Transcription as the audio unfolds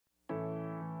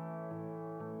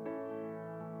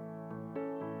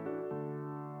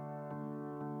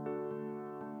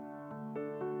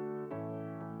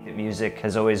Music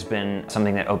has always been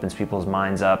something that opens people's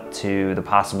minds up to the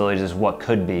possibilities of what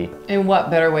could be. And what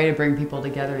better way to bring people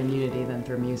together in unity than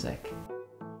through music?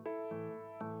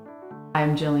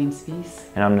 I'm Jillian Spies.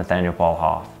 And I'm Nathaniel Paul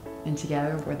Hoff. And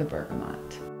together we're the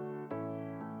Bergamot.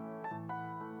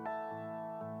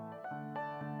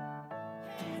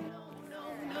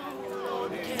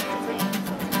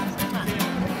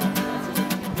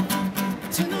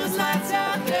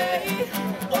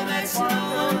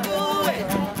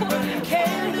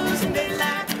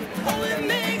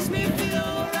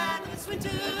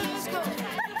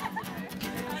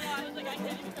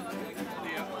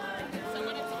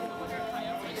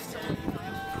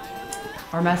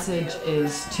 Our message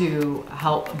is to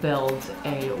help build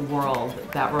a world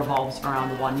that revolves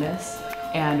around oneness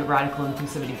and radical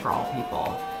inclusivity for all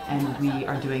people. And we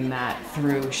are doing that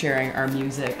through sharing our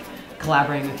music,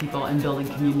 collaborating with people, and building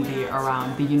community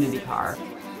around the Unity car.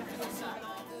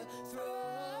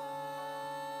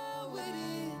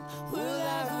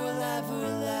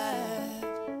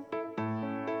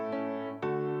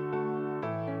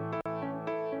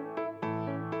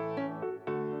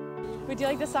 Would you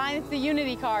like the sign? It's the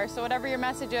Unity car, so whatever your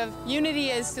message of unity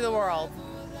is to the world.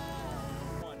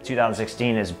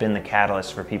 2016 has been the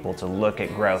catalyst for people to look at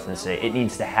growth and say it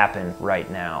needs to happen right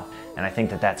now. And I think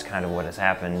that that's kind of what has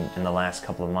happened in the last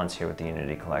couple of months here with the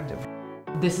Unity Collective.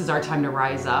 This is our time to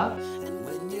rise up.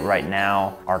 Right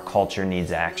now, our culture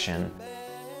needs action.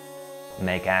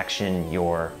 Make action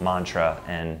your mantra,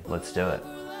 and let's do it.